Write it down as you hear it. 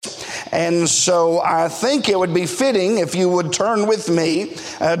And so I think it would be fitting if you would turn with me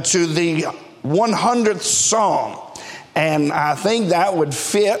to the 100th Psalm. And I think that would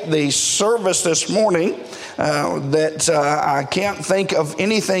fit the service this morning. I can't think of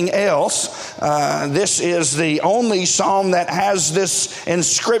anything else. This is the only psalm that has this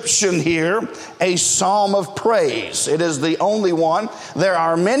inscription here, a psalm of praise. It is the only one. There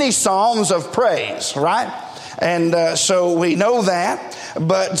are many psalms of praise, right? And so we know that.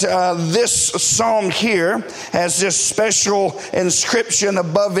 But this psalm here has this special inscription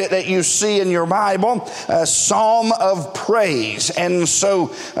above it that you see in your Bible, a psalm of praise. And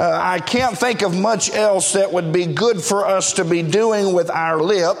so I can't think of much else that would be good for us to be doing with our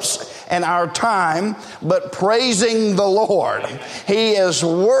lips and our time, but praising the Lord. He is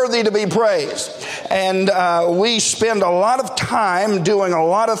worthy to be praised. And we spend a lot of time doing a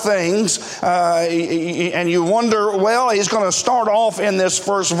lot of things, and you wonder, well, he's going to start off in this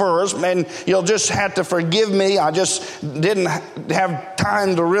first verse, and you'll just have to forgive me. I just didn't have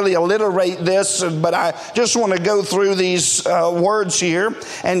time to really alliterate this, but I just want to go through these words here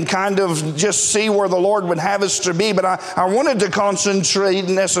and kind of just see where the Lord would have us to be. But I wanted to concentrate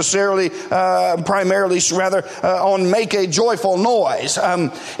primarily on make a joyful noise.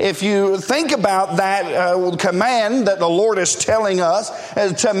 If you think about that command that the Lord is telling us,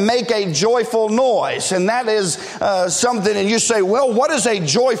 to make a joyful noise, and that is something, and you say, well, what is a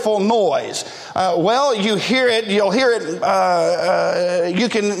joyful noise? Well, you hear it, you'll hear it, you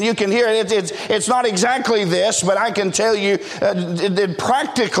can hear it. It's not exactly this, but I can tell you that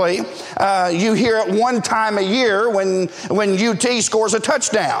practically you hear it one time a year when UT scores a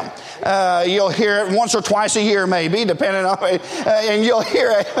touchdown. You'll hear it once or twice a year, maybe, depending on and you'll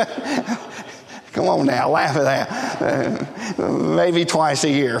hear it. Come on now, laugh at that. Maybe twice a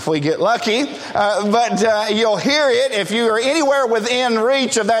year if we get lucky. But you'll hear it if you are anywhere within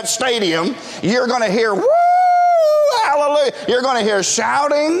reach of that stadium. You're going to hear, woo, hallelujah. You're going to hear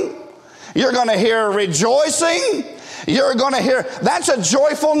shouting. You're going to hear rejoicing. You're going to hear, that's a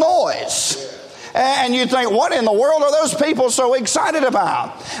joyful noise. And you think, what in the world are those people so excited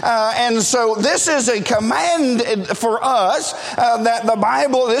about? And so this is a command for us that the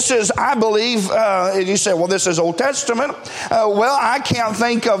Bible, this is, I believe, you say, well, this is Old Testament. Well, I can't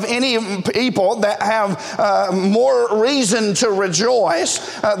think of any people that have more reason to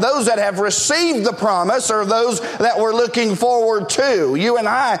rejoice. Those that have received the promise or those that we're looking forward to. You and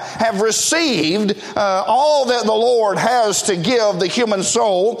I have received all that the Lord has to give the human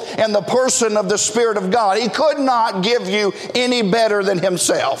soul in the person of the Spirit of God. He could not give you any better than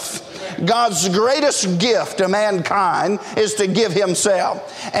himself. God's greatest gift to mankind is to give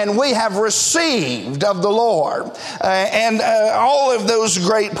himself. And we have received of the Lord all of those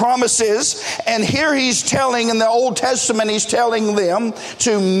great promises. And here he's telling, in the Old Testament, he's telling them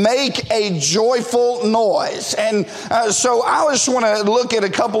to make a joyful noise. And so I just want to look at a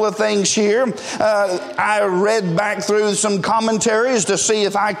couple of things here. I read back through some commentaries to see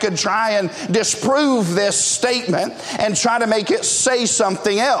if I could try and disprove this statement and try to make it say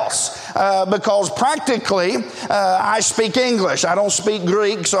something else. Because practically, I speak English. I don't speak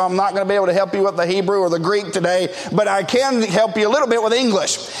Greek, so I'm not going to be able to help you with the Hebrew or the Greek today, but I can help you a little bit with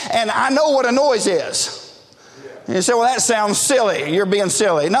English. And I know what a noise is. You say, well, that sounds silly. You're being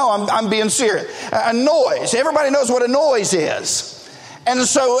silly. No, I'm being serious. A noise. Everybody knows what a noise is. And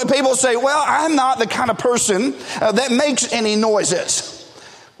so people say, well, I'm not the kind of person that makes any noises.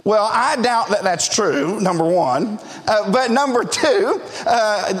 Well, I doubt that that's true, number one. But number two,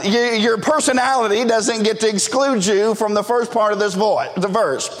 your personality doesn't get to exclude you from the first part of the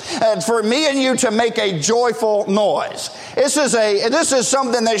verse. For me and you to make a joyful noise. This is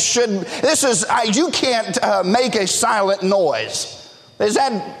something that you can't make a silent noise. Is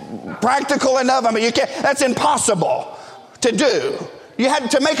that practical enough? I mean, you can't, that's impossible to do. You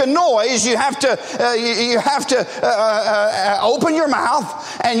had to make a noise. You have to open your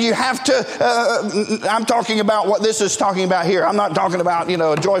mouth, and you have to. I'm talking about what this is talking about here. I'm not talking about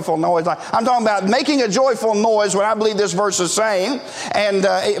a joyful noise. I'm talking about making a joyful noise. What I believe this verse is saying, and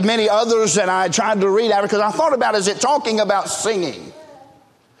many others that I tried to read out because I thought about: is it talking about singing?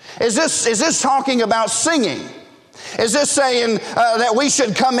 Is this talking about singing? Is this saying that we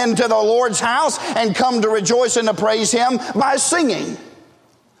should come into the Lord's house and come to rejoice and to praise him by singing?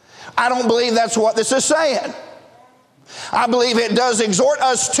 I don't believe that's what this is saying. I believe it does exhort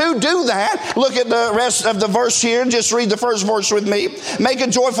us to do that. Look at the rest of the verse here. Just read the first verse with me. Make a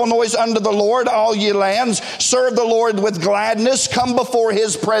joyful noise unto the Lord, all ye lands. Serve the Lord with gladness. Come before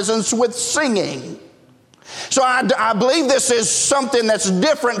his presence with singing. So I believe this is something that's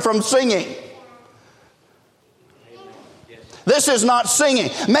different from singing. This is not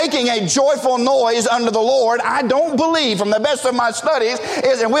singing. Making a joyful noise unto the Lord, I don't believe, from the best of my studies,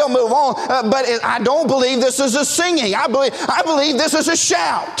 and we'll move on, I don't believe this is a singing. I believe this is a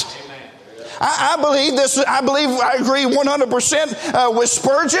shout. I agree 100% with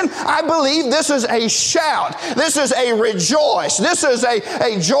Spurgeon. I believe this is a shout. This is a rejoice. This is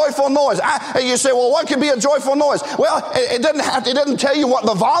a joyful noise. You say, well, what could be a joyful noise? Well, it doesn't tell you what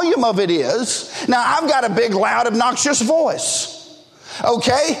the volume of it is. Now, I've got a big, loud, obnoxious voice.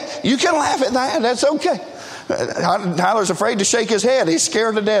 Okay? You can laugh at that. That's okay. Tyler's afraid to shake his head. He's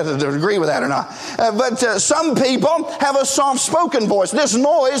scared to death to agree with that or not. But some people have a soft-spoken voice. This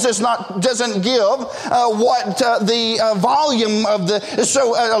noise doesn't give what the volume of the...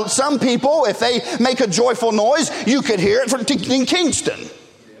 So some people, if they make a joyful noise, you could hear it in Kingston.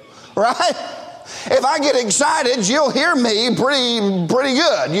 Right? If I get excited, you'll hear me pretty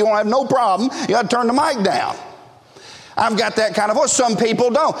good. You won't have no problem. You got to turn the mic down. I've got that kind of voice. Some people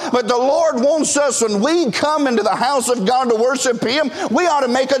don't. But the Lord wants us, when we come into the house of God to worship Him, we ought to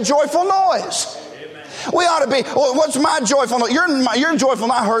make a joyful noise. Amen. We ought to be, well, what's my joyful noise? You're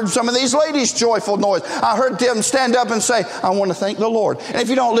joyful. I heard some of these ladies' joyful noise. I heard them stand up and say, I want to thank the Lord. And if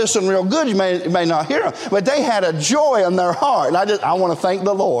you don't listen real good, you may not hear them. But they had a joy in their heart. I want to thank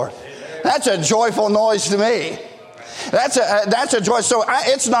the Lord. Amen. That's a joyful noise to me. That's a joy. So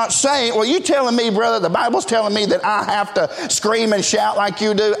it's not saying, well, you telling me, brother, the Bible's telling me that I have to scream and shout like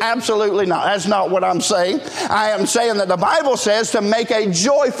you do? Absolutely not. That's not what I'm saying. I am saying that the Bible says to make a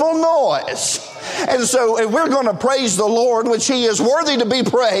joyful noise. And so if we're going to praise the Lord, which He is worthy to be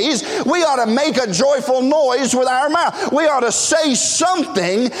praised, we ought to make a joyful noise with our mouth. We ought to say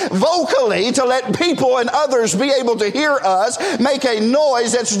something vocally to let people and others be able to hear us make a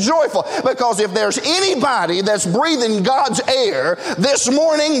noise that's joyful. Because if there's anybody that's breathing God's air this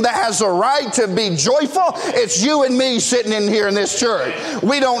morning that has a right to be joyful, it's you and me sitting in here in this church.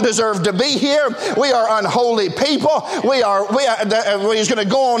 We don't deserve to be here. We are unholy people. He's going to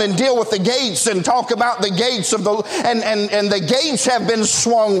go on and deal with the gates and talk about the gates of the, and the gates have been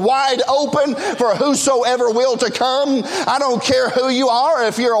swung wide open for whosoever will to come. I don't care who you are,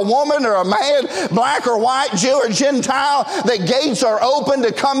 if you're a woman or a man, black or white, Jew or Gentile, the gates are open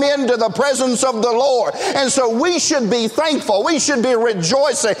to come into the presence of the Lord. And so we should be thankful. We should be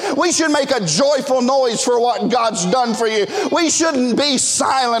rejoicing. We should make a joyful noise for what God's done for you. We shouldn't be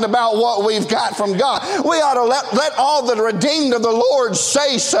silent about what we've got from God. We ought to let all the redeemed of the Lord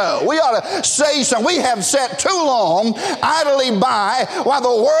say so. We ought to say so. We have sat too long idly by while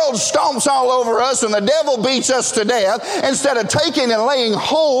the world stomps all over us and the devil beats us to death. Instead of taking and laying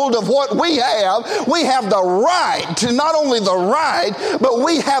hold of what we have the right, not only the right, but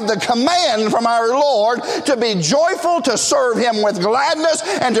we have the command from our Lord to be joyful, to serve Him with gladness,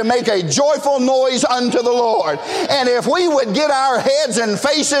 and to make a joyful noise unto the Lord. And if we would get our heads and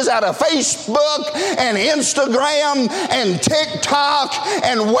faces out of Facebook and Instagram and TikTok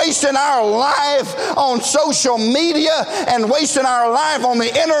and wasting our life on social media and wasting our life on the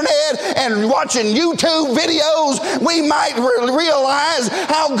internet and watching YouTube videos, we might realize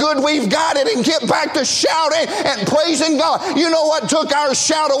how good we've got it and get back to shouting and praising God. You know what took our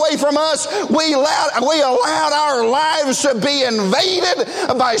shout away from us? We allowed our lives to be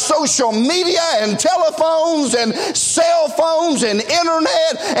invaded by social media and telephones and cell phones and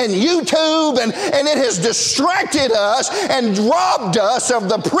internet and YouTube, and it has distracted us and robbed us of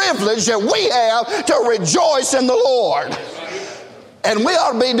the privilege that we have to rejoice in the Lord. And we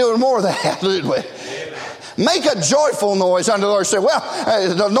ought to be doing more of that, didn't we? Make a joyful noise unto the Lord. Say, well,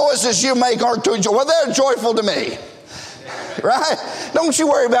 the noises you make aren't too joyful. Well, they're joyful to me. Right? Don't you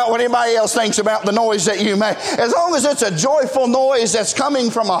worry about what anybody else thinks about the noise that you make. As long as it's a joyful noise that's coming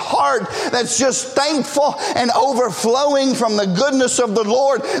from a heart that's just thankful and overflowing from the goodness of the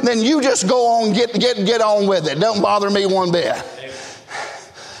Lord, then you just go on, get on with it. Don't bother me one bit.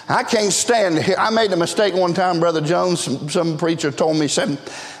 I can't stand here. I made a mistake one time, Brother Jones. Some preacher told me something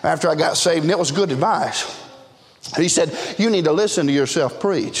after I got saved, and it was good advice. He said, you need to listen to yourself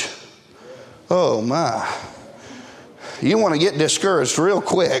preach. Oh, my. You want to get discouraged real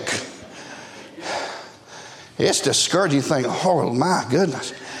quick. It's discouraging. You think, oh, my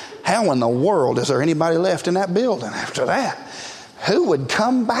goodness. How in the world is there anybody left in that building after that? Who would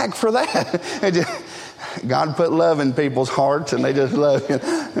come back for that? God put love in people's hearts and they just love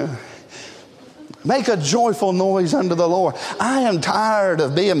Him. Make a joyful noise unto the Lord. I am tired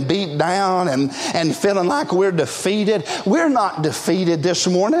of being beat down and feeling like we're defeated. We're not defeated this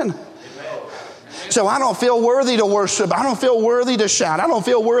morning. So I don't feel worthy to worship. I don't feel worthy to shout. I don't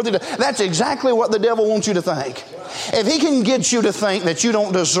feel worthy to... That's exactly what the devil wants you to think. if he can get you to think that you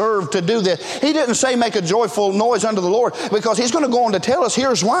don't deserve to do this, he didn't say make a joyful noise unto the Lord, because he's going to go on to tell us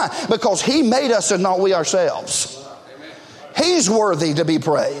here's why. Because he made us and not we ourselves. He's worthy to be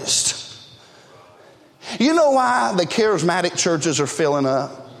praised. You know why the charismatic churches are filling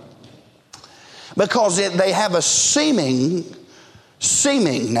up? Because they have a seeming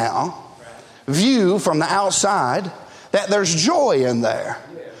now view from the outside that there's joy in there.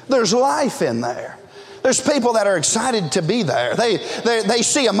 There's life in there. There's people that are excited to be there. They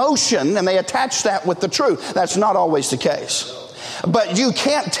see emotion and they attach that with the truth. That's not always the case. But you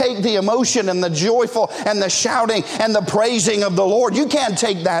can't take the emotion and the joyful and the shouting and the praising of the Lord. You can't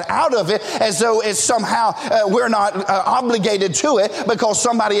take that out of it as though it's somehow we're not obligated to it because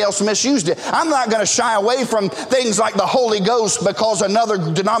somebody else misused it. I'm not going to shy away from things like the Holy Ghost because another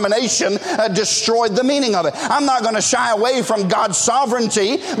denomination destroyed the meaning of it. I'm not going to shy away from God's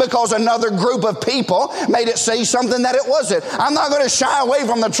sovereignty because another group of people made it say something that it wasn't. I'm not going to shy away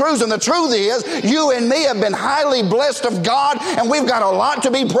from the truth. And the truth is, you and me have been highly blessed of God, and we've got a lot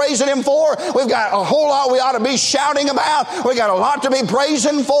to be praising Him for. We've got a whole lot we ought to be shouting about. We've got a lot to be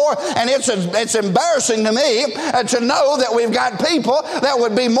praising for. And it's embarrassing to me to know that we've got people that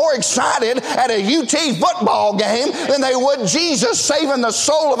would be more excited at a UT football game than they would Jesus saving the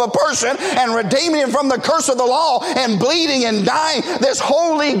soul of a person and redeeming him from the curse of the law and bleeding and dying. This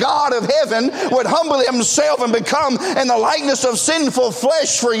holy God of heaven would humble Himself and become in the likeness of sinful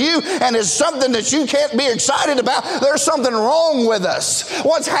flesh for you, and it's something that you can't be excited about. There's something wrong with us.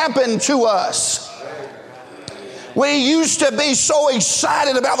 What's happened to us? We used to be so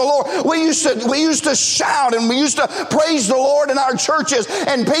excited about the Lord. We used to shout and we used to praise the Lord in our churches,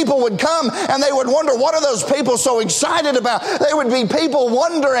 and people would come and they would wonder, what are those people so excited about? They would be people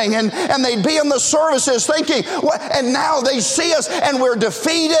wondering, and they'd be in the services thinking, what? And now they see us and we're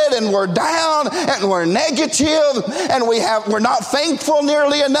defeated and we're down and we're negative and we're not thankful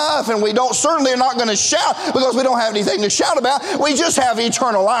nearly enough, and we certainly are not going to shout because we don't have anything to shout about. We just have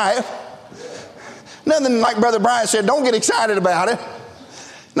eternal life. Nothing, like Brother Brian said, don't get excited about it.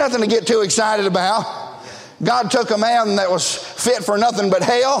 Nothing to get too excited about. God took a man that was fit for nothing but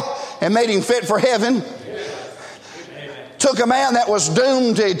hell and made him fit for heaven. Took a man that was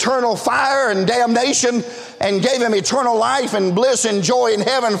doomed to eternal fire and damnation and gave him eternal life and bliss and joy in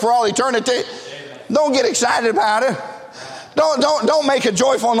heaven for all eternity. Don't get excited about it. Don't make a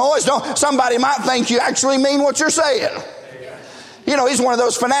joyful noise. Somebody might think you actually mean what you're saying. You know, he's one of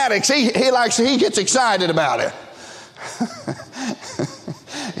those fanatics. He gets excited about it.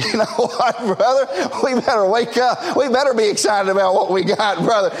 You know what, brother? We better wake up. We better be excited about what we got,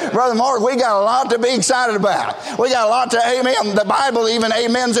 brother. Brother Mark, we got a lot to be excited about. We got a lot to amen. The Bible even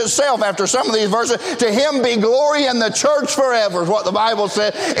amens itself after some of these verses. To Him be glory in the church forever is what the Bible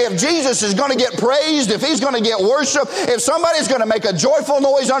said. If Jesus is going to get praised, if He's going to get worship, if somebody's going to make a joyful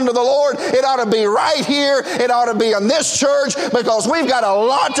noise unto the Lord, it ought to be right here. It ought to be in this church, because we've got a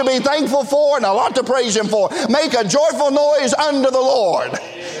lot to be thankful for and a lot to praise Him for. Make a joyful noise unto the Lord.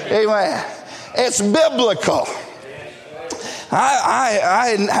 Amen. It's biblical.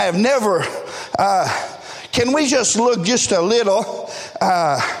 I have never. Can we just look just a little?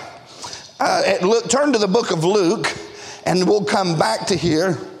 Turn to the book of Luke, and we'll come back to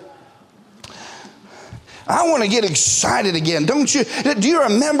here. I want to get excited again. Don't you? Do you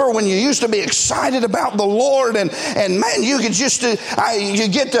remember when you used to be excited about the Lord, and man, you could just you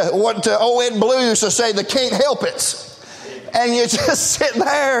get to what Ed Blue used to say, the can't help it. And you just sit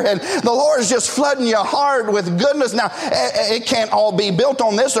there and the Lord is just flooding your heart with goodness. Now, it can't all be built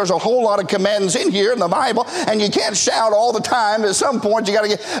on this. There's a whole lot of commands in here in the Bible, and you can't shout all the time. At some point, you got to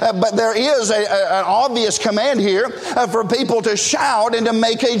get, but there is an obvious command here for people to shout and to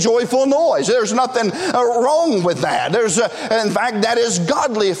make a joyful noise. There's nothing wrong with that. In fact, that is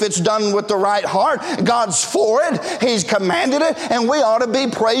godly if it's done with the right heart. God's for it. He's commanded it, and we ought to be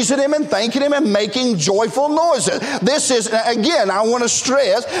praising Him and thanking Him and making joyful noises. This is, again, I want to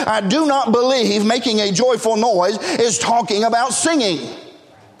stress, I do not believe making a joyful noise is talking about singing.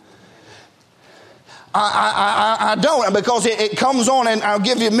 I don't, because it comes on, and I'll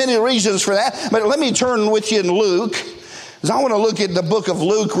give you many reasons for that. But let me turn with you in Luke, because I want to look at the book of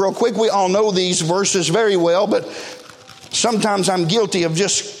Luke real quick. We all know these verses very well, but sometimes I'm guilty of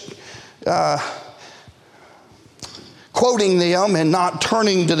just quoting them and not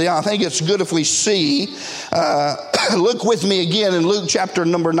turning to them. I think it's good if we see. Look with me again in Luke chapter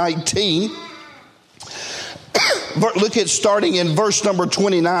number 19. Look at starting in verse number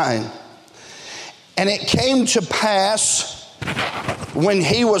 29. And it came to pass when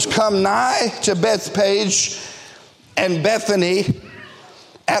he was come nigh to Bethpage and Bethany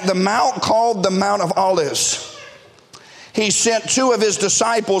at the mount called the Mount of Olives. he sent 2 of his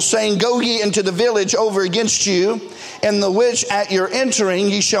disciples, saying, Go ye into the village over against you, in the which at your entering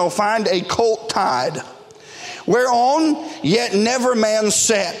ye shall find a colt tied, whereon yet never man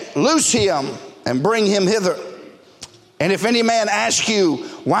sat. Loose him and bring him hither. And if any man ask you,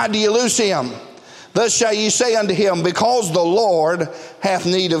 Why do you loose him? Thus shall ye say unto him, Because the Lord hath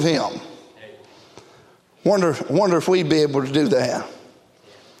need of him. Wonder if we'd be able to do that.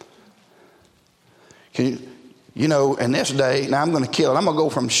 You know, in this day, now I'm going to kill it. I'm going to go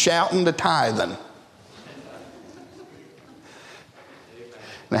from shouting to tithing.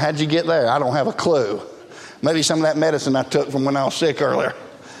 Now, how'd you get there? I don't have a clue. Maybe some of that medicine I took from when I was sick earlier.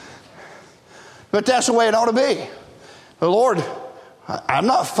 But that's the way it ought to be. The Lord, I'm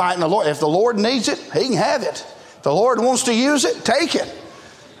not fighting the Lord. If the Lord needs it, he can have it. If the Lord wants to use it, take it.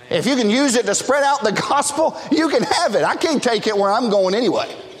 If you can use it to spread out the gospel, you can have it. I can't take it where I'm going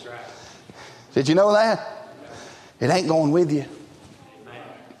anyway. Did you know that? It ain't going with you.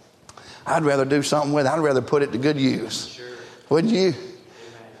 I'd rather do something with it. I'd rather put it to good use. Wouldn't you?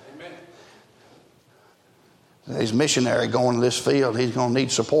 He's a missionary going to this field. He's going to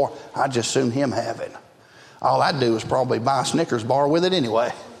need support. I'd just soon him have it. All I'd do is probably buy a Snickers bar with it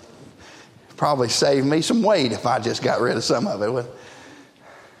anyway. Probably save me some weight if I just got rid of some of it.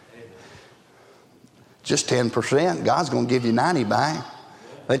 Just 10%. God's going to give you 90 back.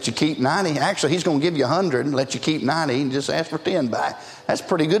 Let you keep 90. Actually, he's going to give you 100 and let you keep 90 and just ask for 10 back. That's a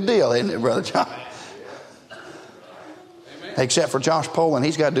pretty good deal, isn't it, Brother John? Except for Josh Poland,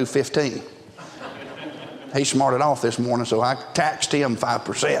 he's got to do 15. He smarted off this morning, so I taxed him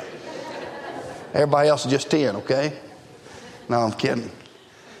 5%. Everybody else is just 10, okay? No, I'm kidding.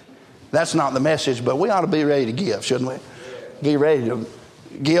 That's not the message, but we ought to be ready to give, shouldn't we? Be ready to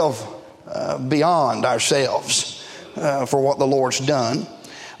give beyond ourselves for what the Lord's done.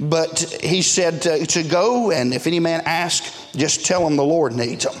 But he said to go, and if any man ask, just tell him the Lord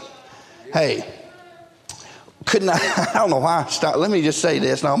needs him. Hey, I don't know why I stopped. Let me just say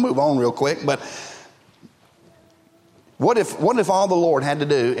this, and I'll move on real quick. But what if all the Lord had to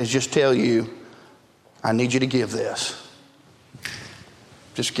do is just tell you, I need you to give this.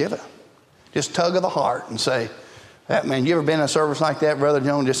 Just give it. Just tug of the heart and say, that man, you ever been in a service like that, Brother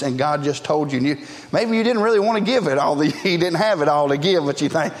Jones, and God just told you, maybe you didn't really want to give it all, you didn't have it all to give, but you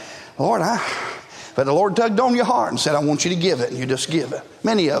think, Lord, but the Lord tugged on your heart and said, I want you to give it, and you just give it.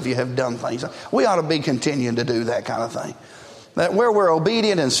 Many of you have done things. We ought to be continuing to do that kind of thing. That where we're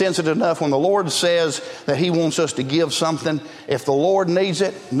obedient and sensitive enough, when the Lord says that he wants us to give something, if the Lord needs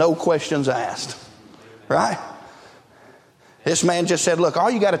it, no questions asked. Right? This man just said, look,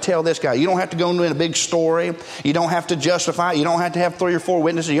 all you got to tell this guy, you don't have to go into a big story. You don't have to justify it. You don't have to have 3 or 4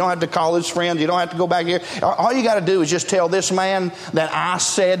 witnesses. You don't have to call his friends. You don't have to go back here. All you got to do is just tell this man that I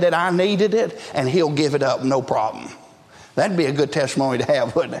said that I needed it, and he'll give it up, no problem. That'd be a good testimony to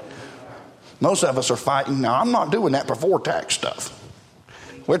have, wouldn't it? Most of us are fighting. Now, I'm not doing that before tax stuff.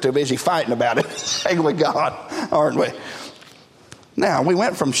 We're too busy fighting about it. Thank with God, aren't we? Now, we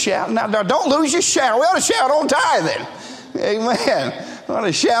went from shouting. Now, don't lose your shout. We ought to shout on tithing. Amen. We ought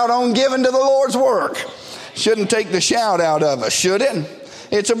to shout on giving to the Lord's work. Shouldn't take the shout out of us, should it?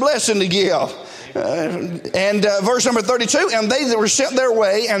 It's a blessing to give. Verse number 32, and they that were sent their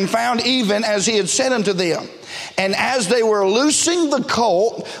way and found even as he had said unto them. And as they were loosing the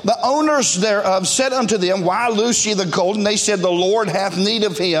colt, the owners thereof said unto them, Why loose ye the colt? And they said, The Lord hath need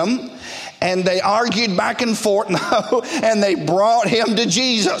of him. And they argued back and forth, and they brought him to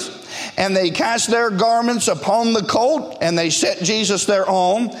Jesus. And they cast their garments upon the colt, and they set Jesus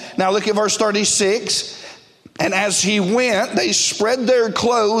thereon. Now look at verse 36. And as he went, they spread their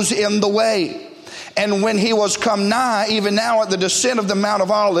clothes in the way. And when he was come nigh, even now at the descent of the Mount of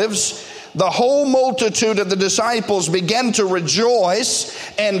Olives, the whole multitude of the disciples began to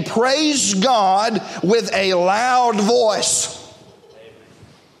rejoice and praise God with a loud voice.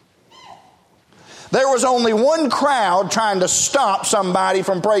 There was only one crowd trying to stop somebody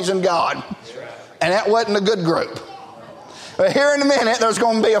from praising God. And that wasn't a good group. But here in a minute, there's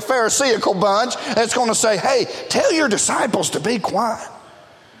going to be a Pharisaical bunch that's going to say, hey, tell your disciples to be quiet.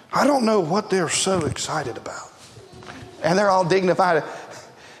 I don't know what they're so excited about. And they're all dignified.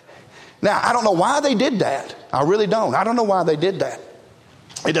 Now, I don't know why they did that. I really don't. I don't know why they did that.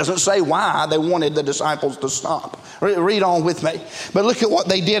 It doesn't say why they wanted the disciples to stop. Read on with me. But look at what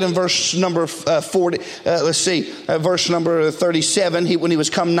they did in verse number 40. Verse number 37. When he was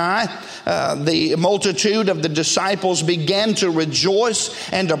come nigh, the multitude of the disciples began to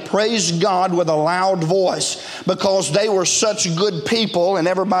rejoice and to praise God with a loud voice, because they were such good people and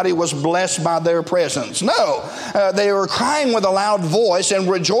everybody was blessed by their presence. No, they were crying with a loud voice and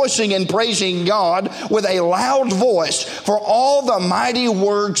rejoicing and praising God with a loud voice for all the mighty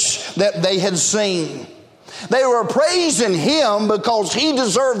works that they had seen. They were praising him because he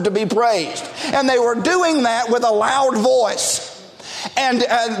deserved to be praised. And they were doing that with a loud voice. And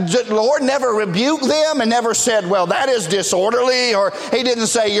the Lord never rebuked them and never said, well, that is disorderly, or he didn't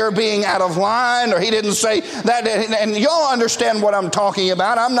say you're being out of line, or he didn't say that. And y'all understand what I'm talking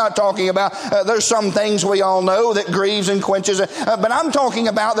about. I'm not talking about, there's some things we all know that grieves and quenches, but I'm talking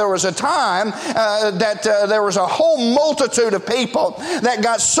about there was a time that there was a whole multitude of people that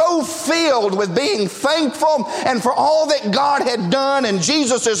got so filled with being thankful and for all that God had done and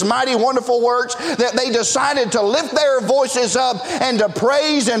Jesus' mighty wonderful works, that they decided to lift their voices up and to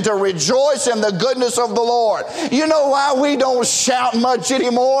praise and to rejoice in the goodness of the Lord. You know why we don't shout much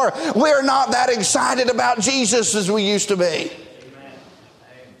anymore? We're not that excited about Jesus as we used to be. Amen.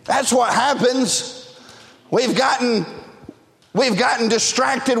 That's what happens. We've gotten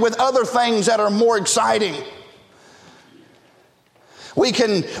distracted with other things that are more exciting. We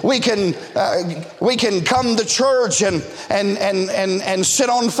can come to church and sit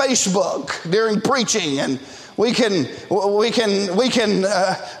on Facebook during preaching, and we can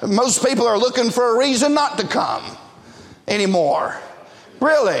most people are looking for a reason not to come anymore.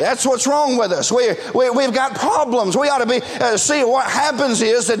 Really, that's what's wrong with us. We've got problems. We ought to be, see what happens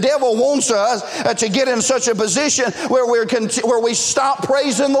is the devil wants us to get in such a position where we stop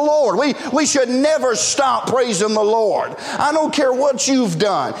praising the Lord. We should never stop praising the Lord. I don't care what you've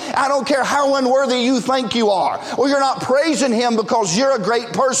done. I don't care how unworthy you think you are. Well, you're not praising him because you're a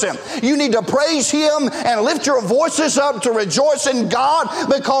great person. You need to praise him and lift your voices up to rejoice in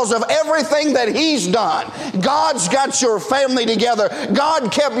God because of everything that he's done. God's got your family together. God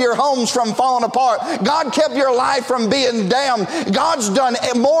kept your homes from falling apart. God kept your life from being damned. God's done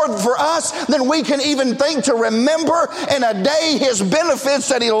more for us than we can even think to remember in a day, his benefits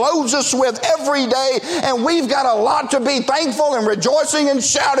that he loads us with every day. And we've got a lot to be thankful and rejoicing and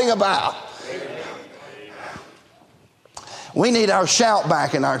shouting about. We need our shout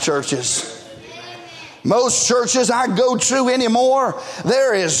back in our churches. Most churches I go to anymore,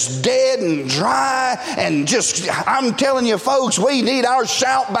 there is dead and dry and just, I'm telling you folks, we need our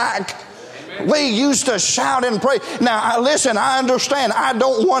shout back. Amen. We used to shout and pray. Now, listen, I understand. I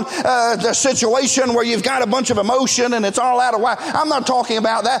don't want the situation where you've got a bunch of emotion and it's all out of whack. I'm not talking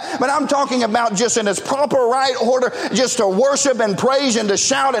about that, but I'm talking about just in its proper right order, just to worship and praise and to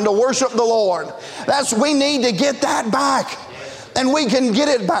shout and to worship the Lord. We need to get that back. And we can get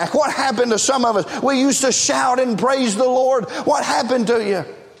it back. What happened to some of us? We used to shout and praise the Lord. What happened to you?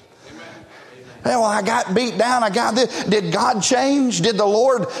 Amen. Well, I got beat down. I got this. Did God change? Did the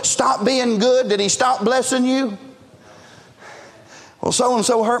Lord stop being good? Did he stop blessing you? Well,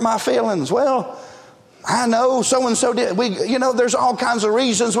 so-and-so hurt my feelings. Well, I know so-and-so did. There's all kinds of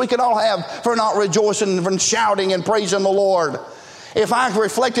reasons we could all have for not rejoicing and shouting and praising the Lord. If I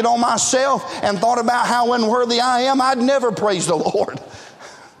reflected on myself and thought about how unworthy I am, I'd never praise the Lord.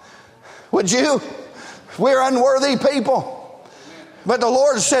 Would you? We're unworthy people. But the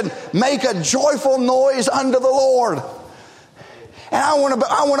Lord said, make a joyful noise unto the Lord. And I want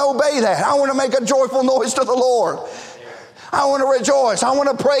to obey that. I want to make a joyful noise to the Lord. I want to rejoice. I want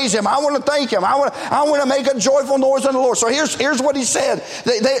to praise him. I want to thank him. I want to make a joyful noise unto the Lord. So here's what he said.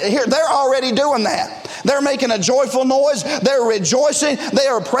 They're already doing that. They're making a joyful noise. They're rejoicing. They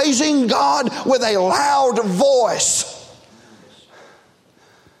are praising God with a loud voice.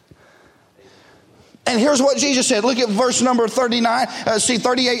 And here's what Jesus said. Look at verse number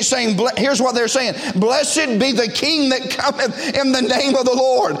 38 saying, here's what they're saying. Blessed be the King that cometh in the name of the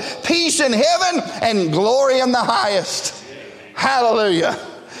Lord. Peace in heaven and glory in the highest. Hallelujah.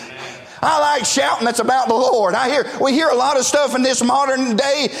 I like shouting that's about the Lord. We hear a lot of stuff in this modern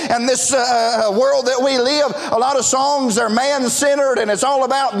day and this world that we live. A lot of songs are man-centered and it's all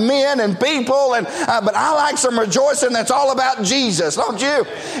about men and people. But I like some rejoicing that's all about Jesus, don't you?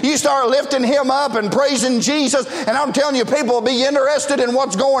 You start lifting him up and praising Jesus, and I'm telling you, people will be interested in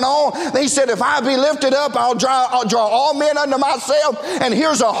what's going on. He said, if I be lifted up, I'll draw all men unto myself. And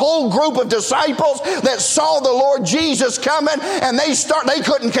here's a whole group of disciples that saw the Lord Jesus coming, and they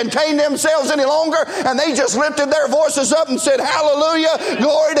couldn't contain themselves. themselves any longer, and they just lifted their voices up and said, hallelujah,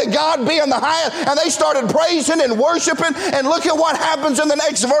 glory to God be in the highest. And they started praising and worshiping, and look at what happens in the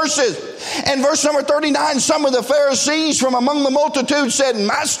next verses. In verse number 39, some of the Pharisees from among the multitude said,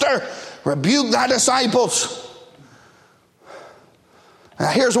 Master, rebuke thy disciples. Now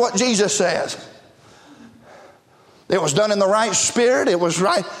here's what Jesus says. It was done in the right spirit. It was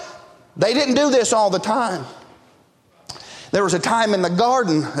right. They didn't do this all the time. There was a time in the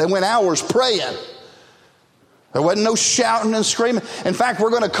garden they went hours praying. There wasn't no shouting and screaming. In fact,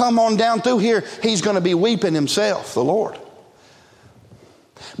 we're going to come on down through here. He's going to be weeping himself, the Lord.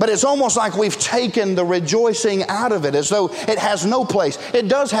 But it's almost like we've taken the rejoicing out of it, as though it has no place. It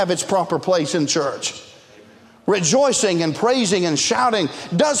does have its proper place in church. Rejoicing and praising and shouting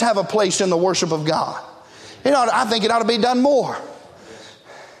does have a place in the worship of God. I think it ought to be done more.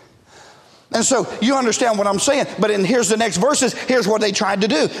 And so you understand what I'm saying. But here's the next verses. Here's what they tried to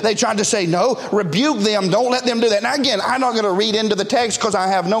do. They tried to say, no, rebuke them. Don't let them do that. Now again, I'm not going to read into the text because I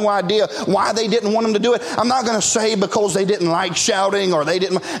have no idea why they didn't want them to do it. I'm not going to say because they didn't like shouting or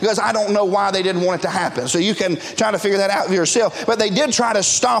because I don't know why they didn't want it to happen. So you can try to figure that out for yourself. But they did try to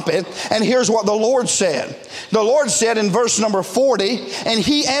stop it. And here's what the Lord said. The Lord said in verse number 40, and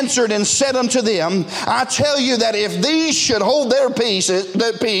he answered and said unto them, I tell you that if these should hold their peace,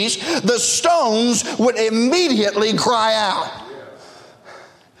 the stones would immediately cry out.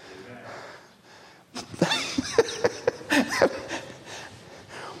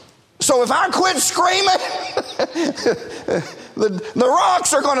 So if I quit screaming, the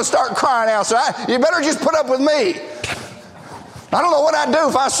rocks are going to start crying out. So you better just put up with me. I don't know what I'd do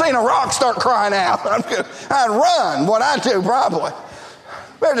if I seen a rock start crying out. I'd run. What I'd do probably.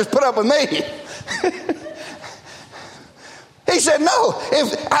 Better just put up with me. He said, no,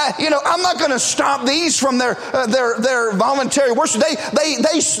 I'm not going to stop these from their voluntary worship.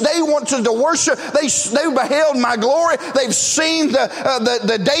 They wanted to worship. They beheld my glory. They've seen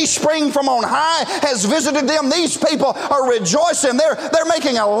the day spring from on high has visited them. These people are rejoicing. They're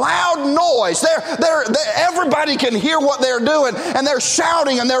making a loud noise. Everybody can hear what they're doing, and they're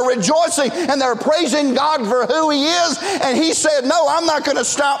shouting and they're rejoicing and they're praising God for who He is. And He said, no, I'm not going to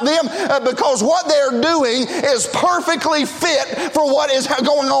stop them because what they're doing is perfectly fit for what is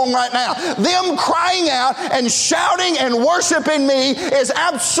going on right now. Them crying out and shouting and worshiping me is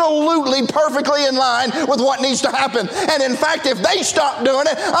absolutely perfectly in line with what needs to happen. And in fact, if they stop doing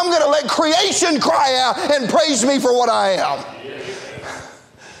it, I'm going to let creation cry out and praise me for what I am.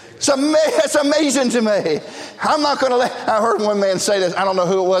 It's amazing to me. I'm not going to let, I heard one man say this, I don't know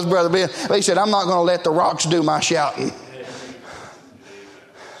who it was, Brother Ben, but he said, I'm not going to let the rocks do my shouting.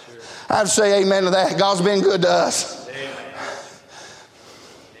 I'd say amen to that. God's been good to us.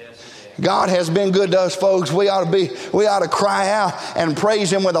 God has been good to us, folks. We ought to cry out and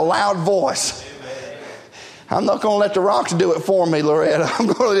praise Him with a loud voice. I'm not going to let the rocks do it for me, Loretta. I'm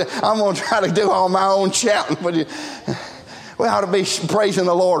going to try to do all my own shouting. But we ought to be praising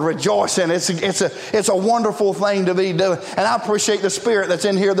the Lord, rejoicing. It's a wonderful thing to be doing. And I appreciate the spirit that's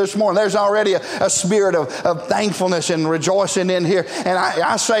in here this morning. There's already a spirit of thankfulness and rejoicing in here. And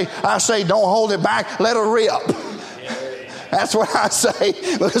I say, don't hold it back. Let it rip. That's what I say,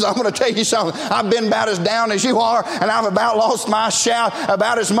 because I'm going to tell you something. I've been about as down as you are, and I've about lost my shout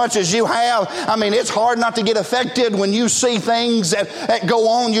about as much as you have. I mean, it's hard not to get affected when you see things that go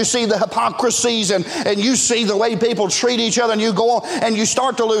on. You see the hypocrisies, and you see the way people treat each other, and you go on, and you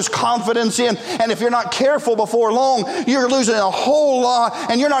start to lose confidence in. And if you're not careful before long, you're losing a whole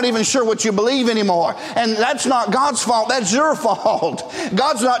lot, and you're not even sure what you believe anymore. And that's not God's fault. That's your fault.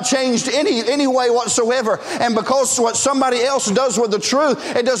 God's not changed any way whatsoever. And because what somebody else does with the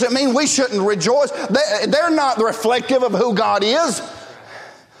truth, it doesn't mean we shouldn't rejoice. They're not reflective of who God is,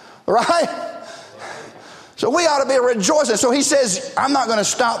 right? So we ought to be rejoicing. So He says, I'm not going to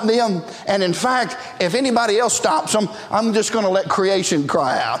stop them. And in fact, if anybody else stops them, I'm just going to let creation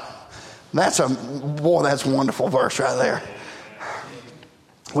cry out. That's a wonderful verse right there.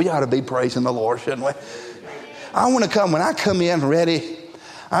 We ought to be praising the Lord, shouldn't we? When I come in ready,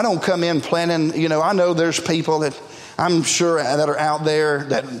 I don't come in planning, I know there's people that I'm sure that are out there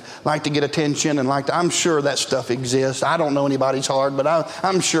that like to get attention and I'm sure that stuff exists. I don't know anybody's heart, but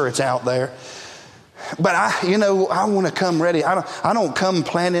I'm sure it's out there. But I want to come ready. I don't come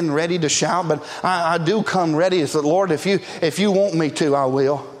planning ready to shout, but I do come ready. It's that, Lord, if you want me to, I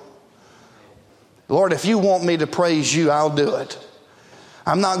will. Lord, if you want me to praise you, I'll do it.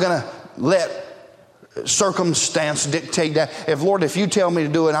 I'm not going to let circumstance dictate that. If you tell me to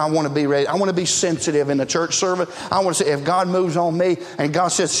do it, I want to be ready. I want to be sensitive in the church service. I want to say, if God moves on me and God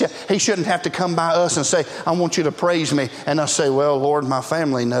says, he shouldn't have to come by us and say, I want you to praise me. And I say, well, Lord, my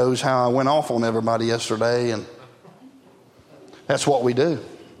family knows how I went off on everybody yesterday. And that's what we do.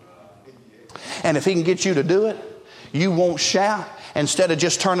 And if he can get you to do it, you won't shout. Instead of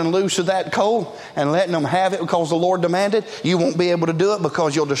just turning loose of that coal and letting them have it because the Lord demanded, you won't be able to do it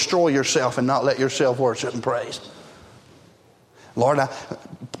because you'll destroy yourself and not let yourself worship and praise. Lord, I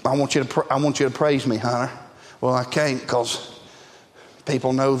want you to praise me, Hunter. Well, I can't because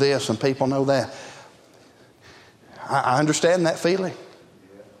people know this and people know that. I understand that feeling.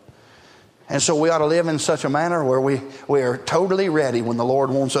 And so we ought to live in such a manner where we are totally ready when the Lord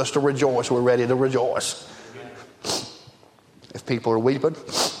wants us to rejoice. We're ready to rejoice. If people are weeping,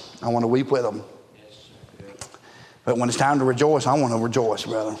 I want to weep with them. But when it's time to rejoice, I want to rejoice,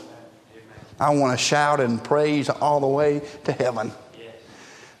 brother. I want to shout and praise all the way to heaven.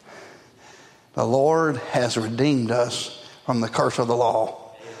 The Lord has redeemed us from the curse of the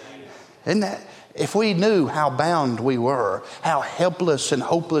law. Isn't that? If we knew how bound we were, how helpless and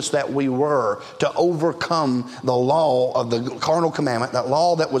hopeless that we were to overcome the law of the carnal commandment, that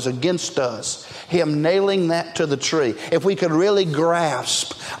law that was against us, him nailing that to the tree. If we could really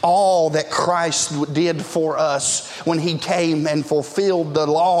grasp all that Christ did for us when he came and fulfilled the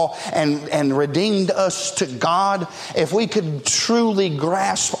law and redeemed us to God, if we could truly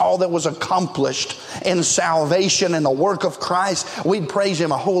grasp all that was accomplished in salvation and the work of Christ, we'd praise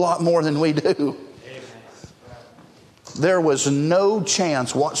him a whole lot more than we do. There was no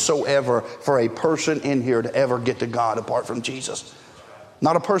chance whatsoever for a person in here to ever get to God apart from Jesus.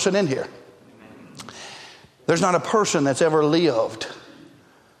 Not a person in here. There's not a person that's ever lived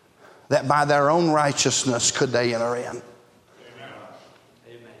that by their own righteousness could they enter in.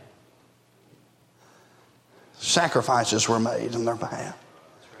 Amen. Sacrifices were made on their behalf.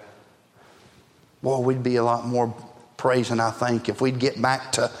 Boy, we'd be a lot more praising, I think, if we'd get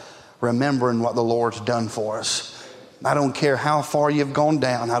back to remembering what the Lord's done for us. I don't care how far you've gone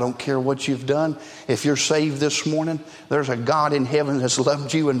down. I don't care what you've done. If you're saved this morning, there's a God in heaven that's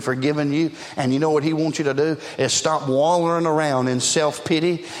loved you and forgiven you. And you know what he wants you to do? Is stop wallowing around in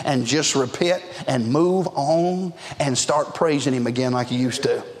self-pity and just repent and move on and start praising him again like you used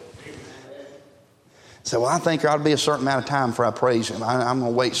to. So I think there ought to be a certain amount of time before I praise him. I'm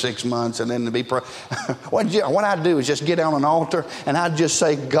going to wait 6 months and then to be what I do is just get on an altar and I just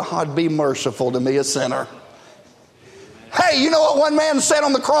say, God, be merciful to me, a sinner. Hey, you know what one man said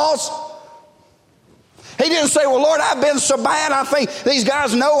on the cross? He didn't say, well, Lord, I've been so bad. I think these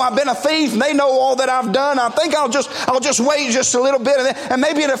guys know I've been a thief and they know all that I've done. I think I'll just wait just a little bit and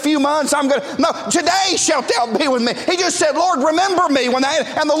maybe in a few months I'm going to. No, today shalt thou be with me. He just said, Lord, remember me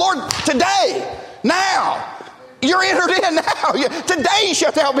and the Lord today, now. You're entered in now. Today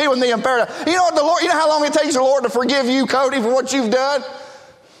shalt thou be with me in paradise. You know what you know how long it takes the Lord to forgive you, Cody, for what you've done?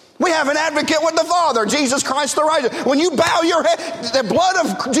 We have an advocate with the Father, Jesus Christ the righteous. When you bow your head, the blood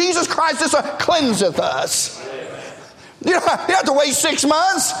of Jesus Christ cleanseth us. You don't have to wait 6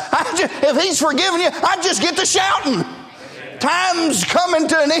 months. If he's forgiven you, I just get to shouting. Time's coming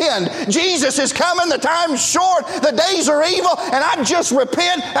to an end. Jesus is coming. The time's short. The days are evil. And I'd just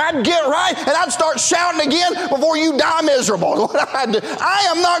repent. I'd get right. And I'd start shouting again before you die miserable. I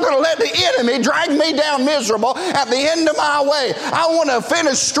am not going to let the enemy drag me down miserable at the end of my way. I want to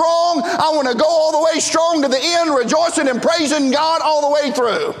finish strong. I want to go all the way strong to the end, rejoicing and praising God all the way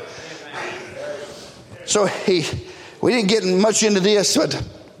through. So we didn't get much into this, but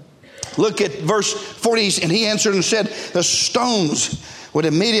look at verse 40, and he answered and said, the stones would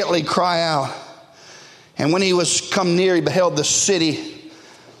immediately cry out. And when he was come near, he beheld the city,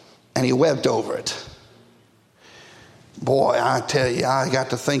 and he wept over it. Boy, I tell you, I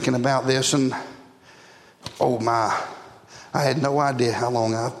got to thinking about this, and oh my, I had no idea how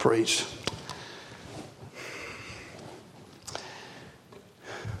long I've preached.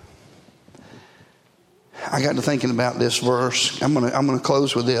 I got to thinking about this verse. I'm going to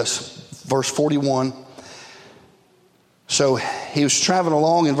close with this. Verse 41. So he was traveling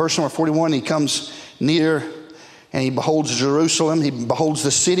along in verse number 41. He comes near and he beholds Jerusalem. He beholds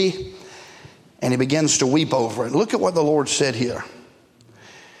the city and he begins to weep over it. Look at what the Lord said here.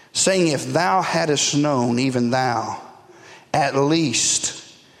 Saying, if thou hadst known, even thou, at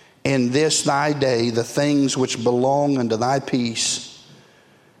least in this thy day, the things which belong unto thy peace,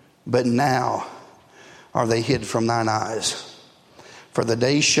 but now are they hid from thine eyes. For the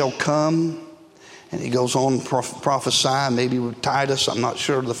days shall come, and he goes on prophesy, maybe with Titus, I'm not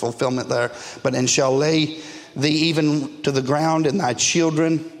sure of the fulfillment there, but and shall lay thee even to the ground and thy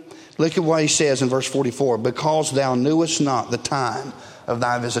children. Look at what he says in verse 44. Because thou knewest not the time of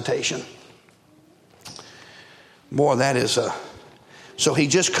thy visitation. Boy, that is so he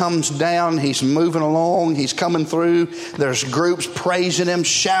just comes down, he's moving along, he's coming through. There's groups praising him,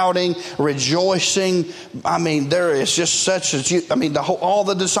 shouting, rejoicing. I mean, there is just such all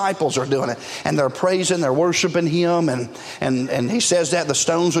the disciples are doing it. And they're praising, they're worshiping him. And he says that the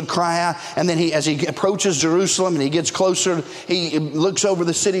stones would cry out. And then as he approaches Jerusalem and he gets closer, he looks over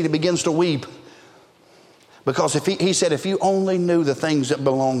the city and begins to weep. Because he said, if you only knew the things that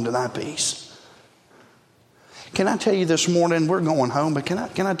belong to thy peace. Can I tell you this morning, we're going home, but can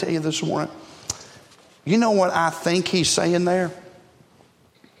I tell you this morning, you know what I think he's saying there?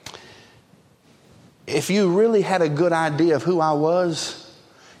 If you really had a good idea of who I was,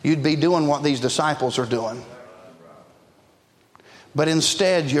 you'd be doing what these disciples are doing. But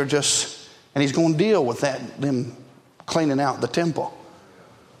instead, you're just, and he's going to deal with that, them cleaning out the temple.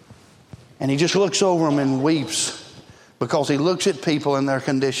 And he just looks over them and weeps. Because he looks at people in their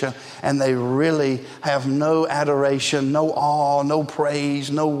condition and they really have no adoration, no awe, no praise,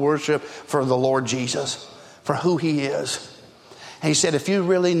 no worship for the Lord Jesus, for who he is. And he said, if you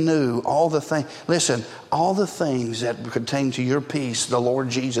really knew all the things, listen, all the things that pertain to your peace, the Lord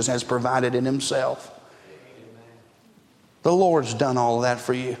Jesus has provided in himself. The Lord's done all of that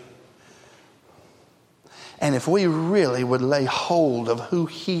for you. And if we really would lay hold of who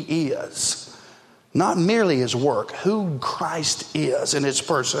he is, not merely his work, who Christ is in his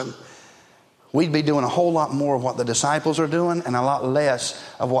person, we'd be doing a whole lot more of what the disciples are doing and a lot less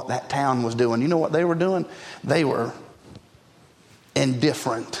of what that town was doing. You know what they were doing? They were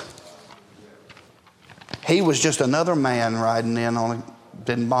indifferent. He was just another man riding in on it.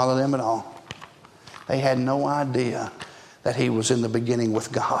 Didn't bother them at all. They had no idea that he was in the beginning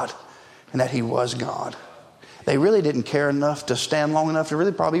with God and that he was God. They really didn't care enough to stand long enough to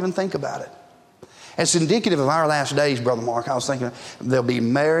really probably even think about it. It's indicative of our last days, Brother Mark. I was thinking they'll be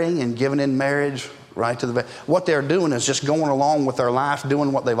marrying and giving in marriage right to the... What they're doing is just going along with their life,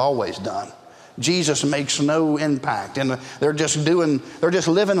 doing what they've always done. Jesus makes no impact, and they're just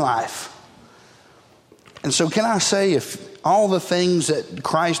living life. And so can I say, if all the things that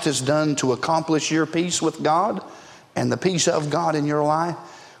Christ has done to accomplish your peace with God and the peace of God in your life,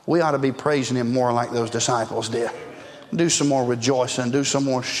 we ought to be praising him more like those disciples did. Do some more rejoicing, do some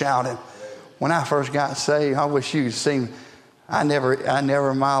more shouting. When I first got saved, I wish you'd seen, I never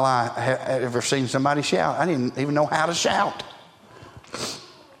in my life had ever seen somebody shout. I didn't even know how to shout.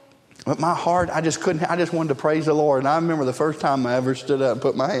 But my heart, I just wanted to praise the Lord. And I remember the first time I ever stood up and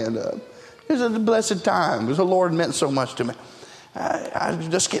put my hand up. It was a blessed time because the Lord meant so much to me. I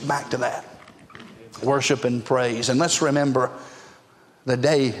just get back to that. Worship and praise. And let's remember the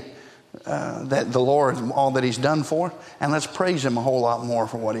day that the Lord, all that he's done for, and let's praise him a whole lot more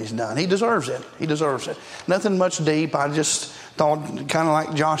for what he's done. He deserves it. He deserves it. Nothing much deep. I just thought, kind of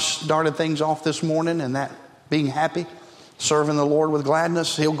like Josh started things off this morning, and that being happy, serving the Lord with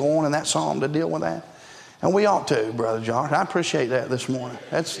gladness. He'll go on in that psalm to deal with that. And we ought to, Brother Josh. I appreciate that this morning.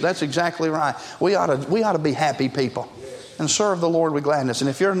 That's exactly right. We ought to be happy people and serve the Lord with gladness. And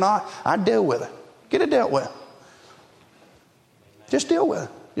if you're not, I'd deal with it. Get it dealt with. Just deal with it.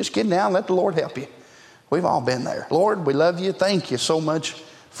 Just get down, let the Lord help you. We've all been there. Lord, we love you. Thank you so much.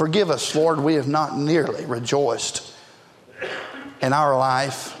 Forgive us, Lord. We have not nearly rejoiced in our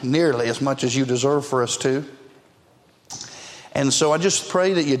life nearly as much as you deserve for us to. And so I just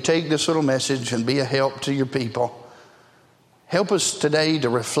pray that you take this little message and be a help to your people. Help us today to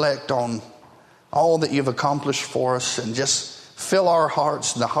reflect on all that you've accomplished for us and just fill our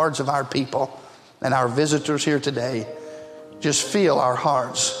hearts and the hearts of our people and our visitors here today. Just fill our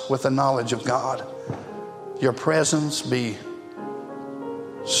hearts with the knowledge of God. Your presence be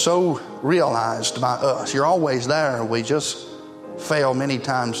so realized by us. You're always there. We just fail many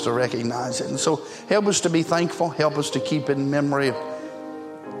times to recognize it. And so help us to be thankful. Help us to keep in memory of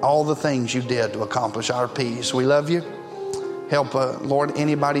all the things you did to accomplish our peace. We love you. Help, Lord,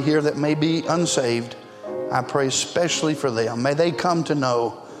 anybody here that may be unsaved. I pray especially for them. May they come to know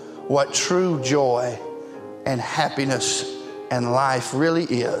what true joy and happiness and life really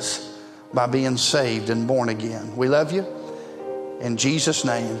is by being saved and born again. We love you. In Jesus'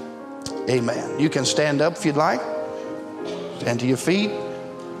 name, amen. You can stand up if you'd like. Stand to your feet.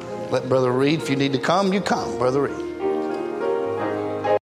 Let Brother Reed, if you need to come, you come, Brother Reed.